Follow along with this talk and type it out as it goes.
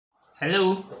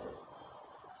Hello,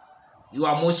 you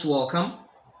are most welcome,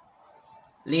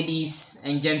 ladies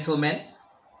and gentlemen,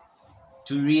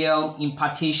 to Real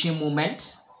Impartation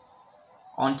Moment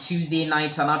on Tuesday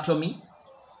Night Anatomy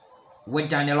with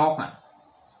Daniel Okwan.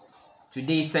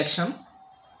 Today's section,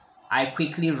 I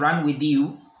quickly run with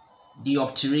you the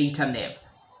obturator nerve.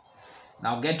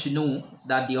 Now get to know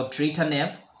that the obturator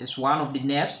nerve is one of the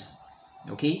nerves,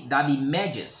 that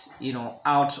emerges,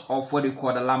 out of what we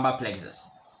call the lumbar plexus.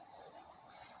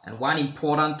 And one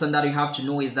important thing that you have to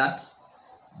know is that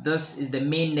this is the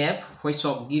main nerve which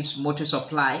gives motor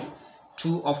supply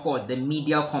to, of course, the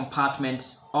medial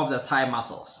compartment of the thigh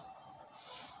muscles.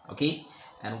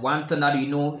 And one thing that you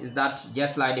know is that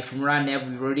just like the femoral nerve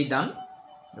we've already done,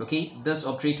 this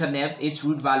obturator nerve, its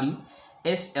root value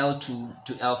is L2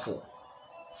 to L4.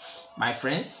 My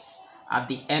friends, at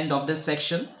the end of this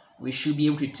section, we should be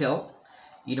able to tell,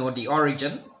 the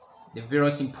origin, the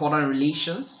various important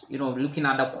relations, looking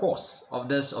at the course of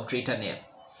this obturator nerve.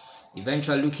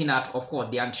 Eventually looking at, of course,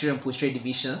 the anterior and posterior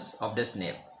divisions of this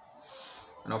nerve.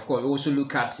 And of course, we also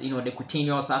look at, the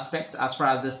cutaneous aspect as far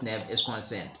as this nerve is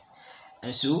concerned.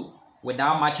 And so,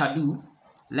 without much ado,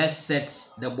 let's set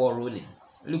the ball rolling.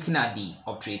 Looking at the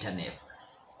obturator nerve.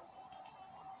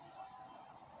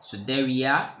 So there we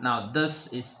are. Now,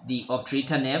 this is the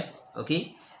obturator nerve,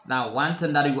 Now, one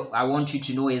thing that I want you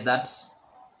to know is that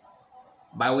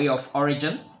by way of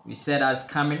origin, we said as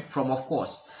coming from, of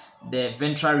course, the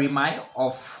ventral rami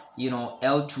of,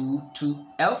 L2 to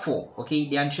L4,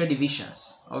 the anterior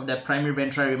divisions of the primary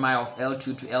ventral rami of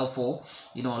L2 to L4,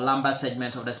 lumbar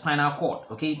segment of the spinal cord,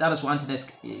 That is one thing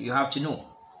you have to know.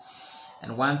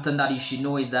 And one thing that you should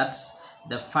know is that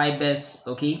the fibers,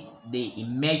 they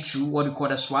emerge through what we call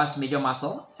the psoas major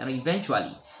muscle, and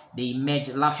eventually they emerge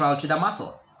lateral to the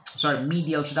muscle.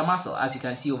 Medial to the muscle, as you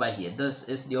can see over here. This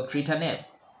is the obturator nerve.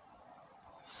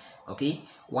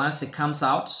 Once it comes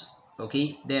out,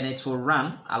 then it will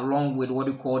run along with what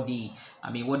we call the,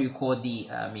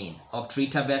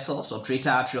 obturator vessels,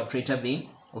 obturator artery, obturator vein,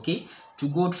 to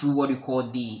go through what we call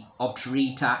the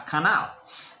obturator canal.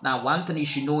 Now, one thing you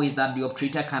should know is that the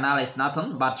obturator canal is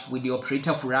nothing but with the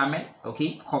obturator foramen,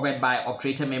 covered by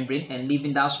obturator membrane and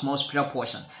leaving that small superior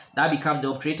portion. That becomes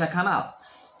the obturator canal.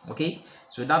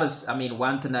 So that is,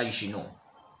 one thing that you should know.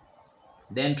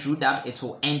 Then through that, it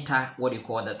will enter what you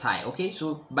call the thigh.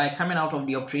 So by coming out of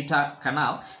the obturator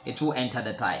canal, it will enter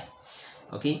the thigh.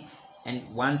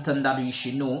 And one thing that you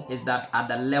should know is that at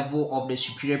the level of the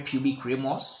superior pubic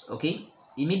ramus,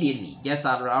 immediately, just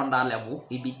around that level,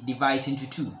 it divides into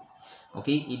two.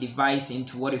 It divides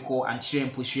into what you call anterior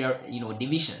and posterior,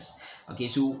 divisions.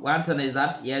 So one thing is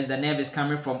that, yes, the nerve is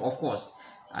coming from, of course,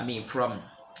 from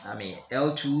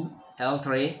L2,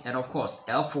 L3, and of course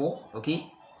L4,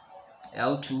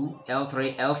 L2,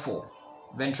 L3, L4,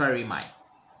 ventral rami,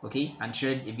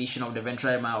 anterior division of the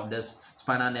ventral rami of this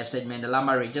spinal nerve segment, the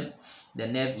lumbar region. The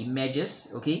nerve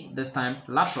emerges, this time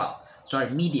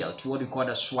medial to what we call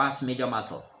the psoas major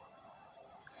muscle,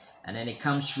 and then it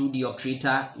comes through the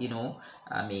obturator,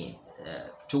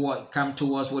 come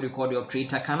towards what we call the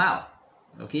obturator canal,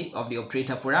 of the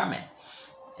obturator foramen.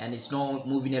 And it's not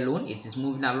moving alone, it is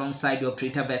moving alongside the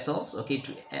obturator vessels,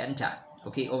 to enter,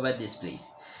 over this place.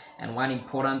 And one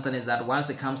important thing is that once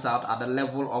it comes out at the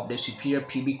level of the superior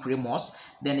pubic ramus,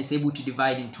 then it's able to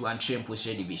divide into anterior and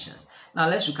posterior divisions. Now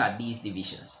let's look at these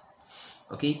divisions.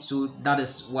 So that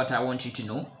is what I want you to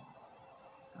know.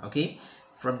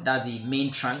 That's the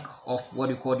main trunk of what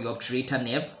we call the obturator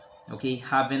nerve,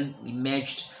 having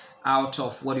emerged out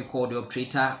of what we call the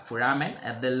obturator foramen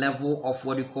at the level of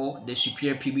what we call the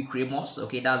superior pubic ramus,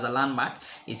 that's the landmark.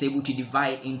 It's able to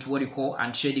divide into what we call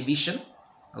anterior division,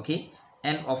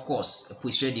 and of course a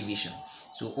posterior division.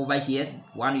 So over here,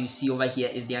 one you see over here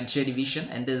is the anterior division,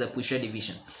 and there's the posterior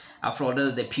division. After all,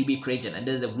 there's the pubic region, and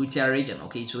there's the gluteal region.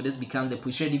 So this becomes the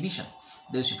posterior division.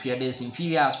 The superior, there's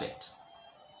inferior aspect.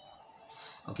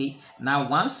 Now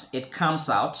once it comes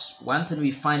out, one thing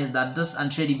we find is that this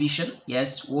anterior division,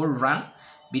 yes, will run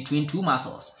between two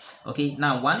muscles.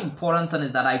 Now one important thing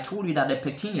is that I told you that the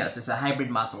pectineus is a hybrid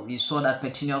muscle. You saw that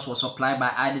pectineus was supplied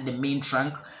by either the main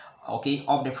trunk, of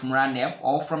the femoral nerve,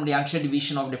 or from the anterior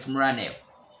division of the femoral nerve.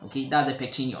 That's the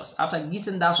pectineus. After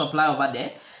getting that supply over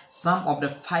there, some of the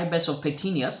fibers of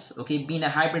pectineus, being a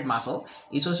hybrid muscle,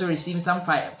 is also receiving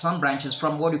some branches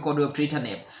from what we call the obturator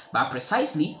nerve. But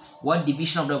precisely what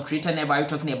division of the obturator nerve are you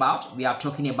talking about? We are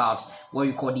talking about what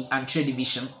we call the anterior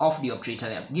division of the obturator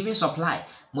nerve, giving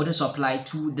motor supply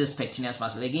to this pectineus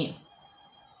muscle again.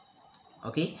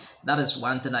 That is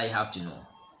one thing that you have to know.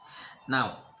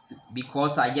 Now,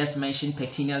 because I just mentioned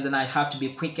pectineus, then I have to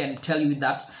be quick and tell you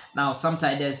that now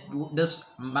sometimes there's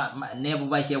this nerve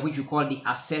over here which we call the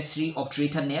accessory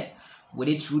obturator nerve, with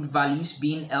its root values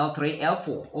being L3,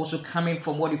 L4, also coming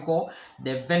from what you call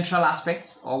the ventral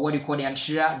aspects, or what you call the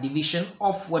anterior division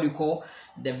of what you call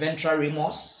the ventral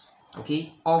ramus,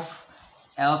 okay, of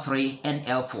L3 and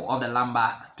L4 of the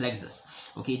lumbar plexus.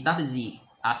 Okay, that is the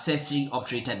accessory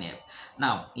obturator nerve.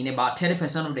 Now, in about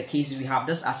 30% of the cases, we have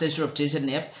this accessory obturator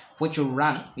nerve which will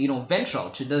run, ventral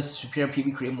to this superior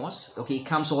pubic ramus. Okay, it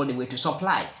comes all the way to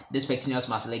supply this pectineus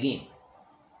muscle again.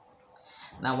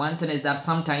 Now, one thing is that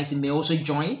sometimes it may also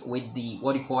join with the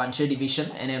what you call anterior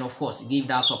division, and then of course give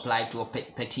that supply to a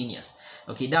pectineus.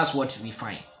 Okay, that's what we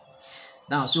find.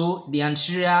 Now, so the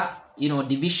anterior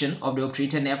division of the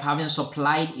obturator nerve, having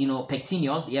supplied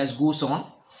pectineus, yes, goes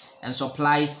on and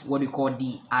supplies what we call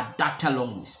the adductor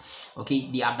longus. Okay,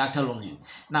 the adductor longus.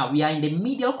 Now, we are in the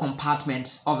medial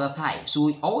compartment of the thigh.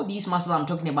 So all these muscles I'm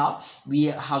talking about,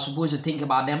 we are supposed to think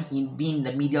about them in being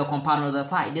the medial compartment of the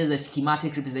thigh. There's a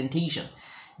schematic representation,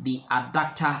 the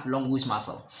adductor longus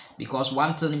muscle, because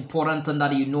one thing important thing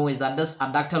that you know is that this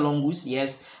adductor longus,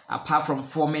 yes, apart from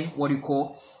forming what you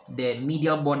call the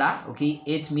medial border, okay,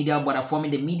 its medial border,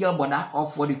 forming the medial border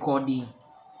of what you call the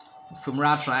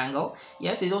femoral triangle,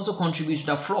 yes, it also contributes to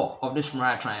the floor of this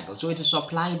femoral triangle. So it is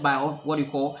supplied by what you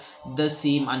call the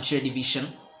same anterior division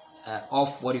of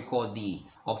what you call the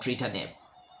obturator nerve.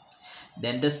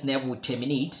 Then this nerve will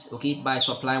terminate, okay, by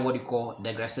supplying what you call the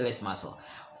gracilis muscle.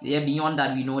 Yeah, beyond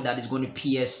that, we know that it's going to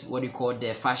pierce what you call the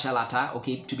fascial lata,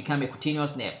 okay, to become a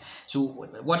cutaneous nerve. So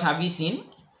what have we seen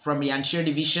from the anterior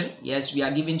division? Yes, we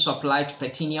are giving supply to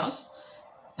pectineus,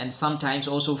 and sometimes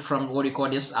also from what we call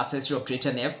this accessory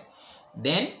obturator nerve.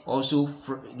 Then also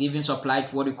giving supply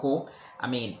to what we call,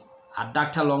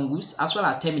 adductor longus, as well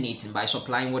as terminating by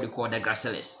supplying what we call the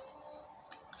gracilis.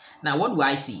 Now, what do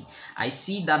I see? I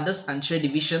see that this anterior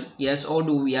division, yes,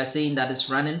 although we are saying that it's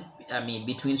running,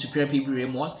 between superior pubic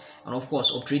ramus and of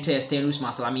course obturator externus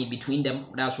muscle, between them,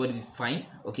 that's what we find,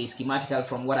 okay, schematical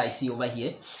from what I see over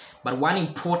here. But one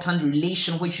important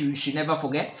relation which you should never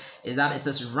forget is that it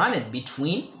is running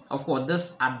between, of course,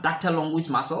 this adductor longus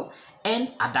muscle and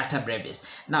adductor brevis.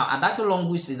 Now, adductor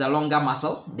longus is a longer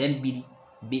muscle, then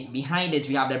behind it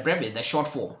we have the brevis, the short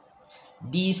form.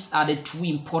 These are the two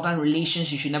important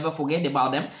relations you should never forget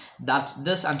about them, that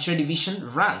this anterior division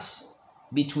runs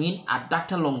between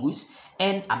adductor longus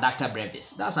and adductor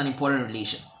brevis. That's an important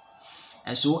relation.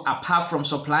 And so apart from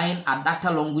supplying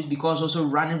adductor longus, because also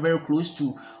running very close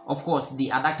to, of course, the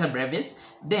adductor brevis,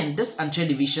 then this anterior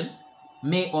division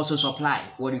may also supply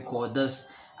what we call this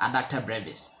adductor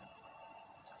brevis.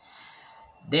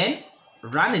 Then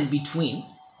running between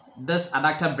this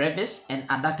adductor brevis and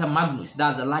adductor magnus,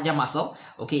 that's the larger muscle,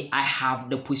 okay, I have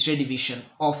the posterior division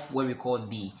of what we call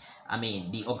the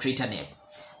obturator nerve.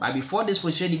 But before this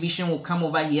posterior division will come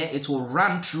over here, it will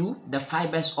run through the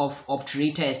fibers of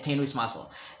obturator externus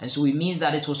muscle, and so it means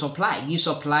that it will give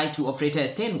supply to obturator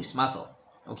externus muscle.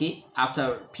 Okay,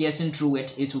 after piercing through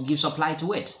it, it will give supply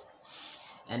to it,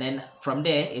 and then from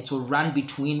there it will run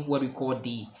between what we call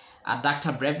the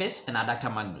adductor brevis and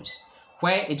adductor magnus,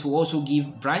 where it will also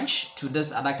give branch to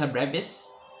this adductor brevis,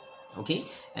 okay,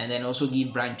 and then also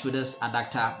give branch to this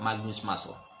adductor magnus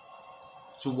muscle.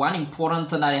 So one important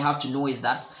thing that I have to know is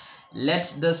that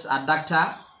let this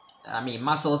adductor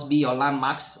muscles be your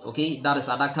landmarks, okay, that is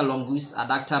adductor longus,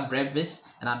 adductor brevis,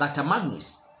 and adductor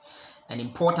magnus. And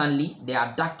importantly, the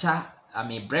adductor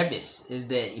brevis is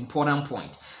the important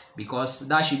point, because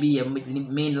that should be a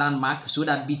main landmark, so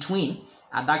that between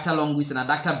adductor longus and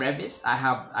adductor brevis, I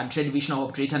have anterior division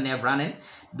of obturator nerve running.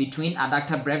 Between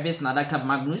adductor brevis and adductor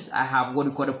magnus, I have what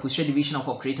we call the posterior division of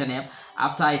obturator nerve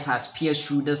after it has pierced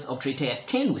through this obturator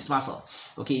externus muscle.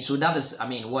 Okay, so that is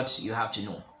what you have to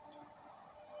know.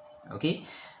 Okay,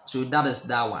 so that is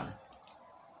that one.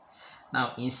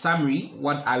 Now, in summary,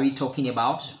 what are we talking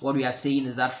about? What we are saying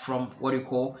is that from what we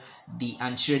call the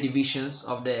anterior divisions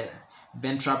of the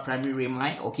ventral primary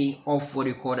rami, okay, of what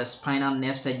we call the spinal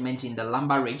nerve segment in the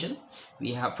lumbar region,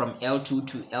 we have from L2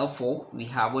 to L4, we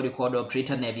have what we call the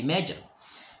obturator nerve emergent,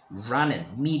 running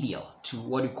medial to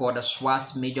what we call the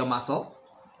psoas major muscle,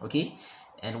 okay,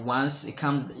 and once it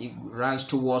runs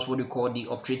towards what we call the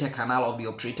obturator canal of the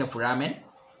obturator foramen.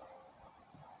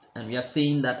 And we are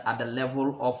saying that at the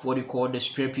level of what we call the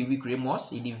superior pubic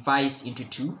ramus, it divides into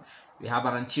two. We have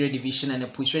an anterior division and a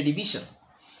posterior division.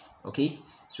 Okay,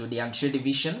 so the anterior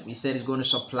division, we said, is going to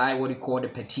supply what we call the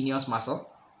pectineus muscle,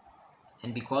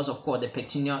 and because of course the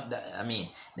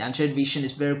anterior division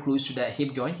is very close to the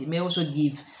hip joint, it may also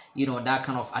give that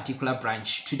kind of articular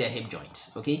branch to the hip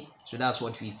joint. Okay, so that's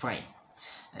what we find.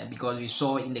 because we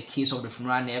saw in the case of the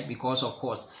femoral nerve, because of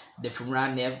course the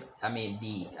femoral nerve,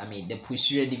 the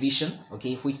posterior division,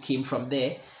 okay, which came from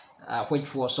there,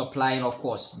 which was supplying, of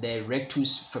course, the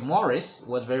rectus femoris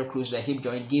was very close to the hip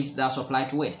joint, give that supply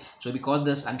to it. So because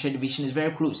this anterior division is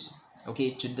very close,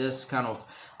 okay, to this kind of,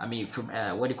 from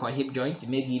what you call hip joint, it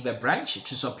may give a branch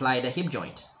to supply the hip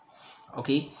joint,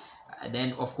 okay.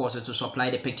 Then of course to supply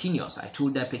the pectineus. I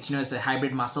told that pectineus is a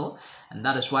hybrid muscle, and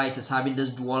that is why it is having this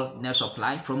dual nerve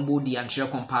supply from both the anterior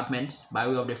compartment by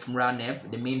way of the femoral nerve,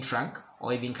 the main trunk,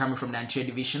 or even coming from the anterior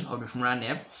division of the femoral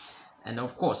nerve, and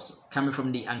of course coming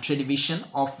from the anterior division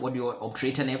of what your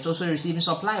obturator nerve is also receiving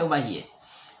supply over here.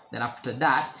 Then after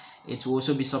that, it will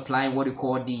also be supplying what you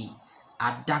call the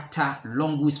adductor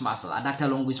longus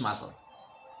muscle.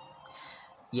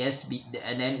 Yes,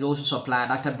 and then it also supply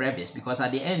adductor brevis, because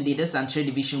at the end this anterior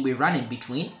division will run in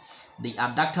between the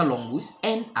adductor longus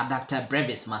and adductor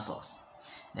brevis muscles.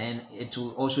 Then it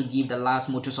will also give the last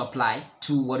motor supply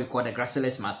to what we call the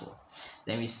gracilis muscle.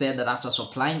 Then we said that after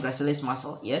supplying gracilis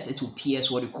muscle, yes, it will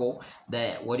pierce what you call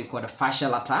the fascia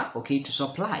lata, okay, to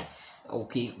supply,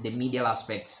 okay, the medial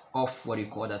aspects of what you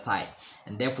call the thigh,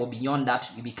 and therefore beyond that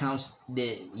it becomes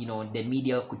the the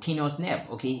medial cutaneous nerve,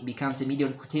 okay, it becomes the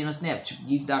medial cutaneous nerve to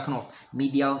give that kind of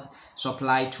medial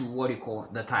supply to what you call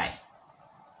the thigh.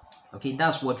 Okay,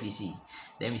 that's what we see.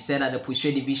 Then we said that the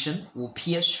posterior division will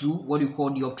pierce through what you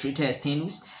call the obturator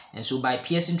externus, and so by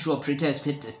piercing through obturator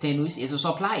externus, it will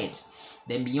supply it.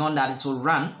 Then beyond that, it will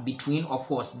run between, of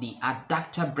course, the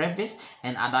adductor brevis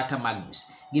and adductor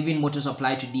magnus, giving motor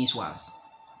supply to these ones.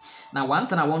 Now, one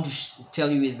thing I want to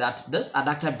tell you is that this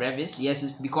adductor brevis,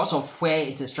 yes, because of where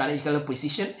it is strategically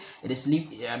positioned, it is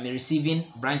receiving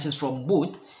branches from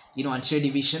both, anterior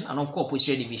division and of course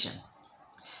posterior division.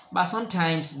 But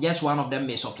sometimes just one of them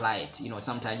may supply it.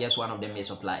 Sometimes just one of them may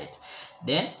supply it.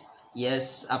 Then,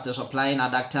 yes, after supplying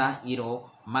adductor,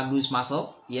 magnus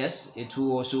muscle, yes, it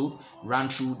will also run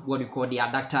through what we call the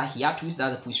adductor hiatus,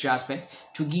 that's the posterior aspect,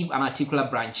 to give an articular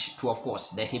branch to, of course,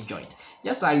 the hip joint.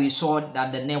 Just like we saw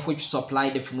that the nerve which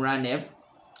supplied the femoral nerve,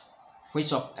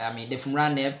 the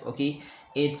femoral nerve, okay,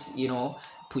 it's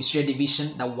posterior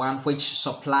division, the one which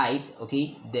supplied,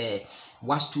 okay, the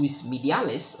vastus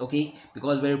medialis, okay,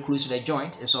 because very close to the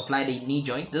joint, it supplied the knee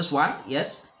joint. This one,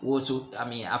 yes, also,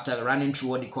 after running through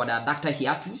what we call the adductor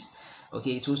hiatus,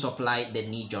 okay, it will supply the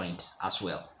knee joint as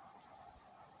well.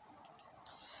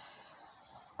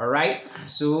 All right,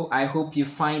 so I hope you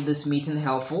find this meeting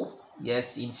helpful.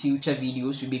 Yes, in future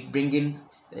videos we'll be bringing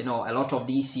a lot of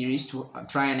these series to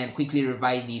try and quickly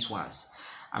revise these ones.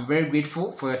 I'm very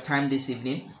grateful for your time this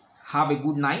evening. Have a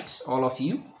good night, all of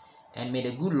you, and may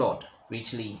the good Lord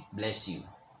richly bless you.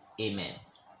 Amen.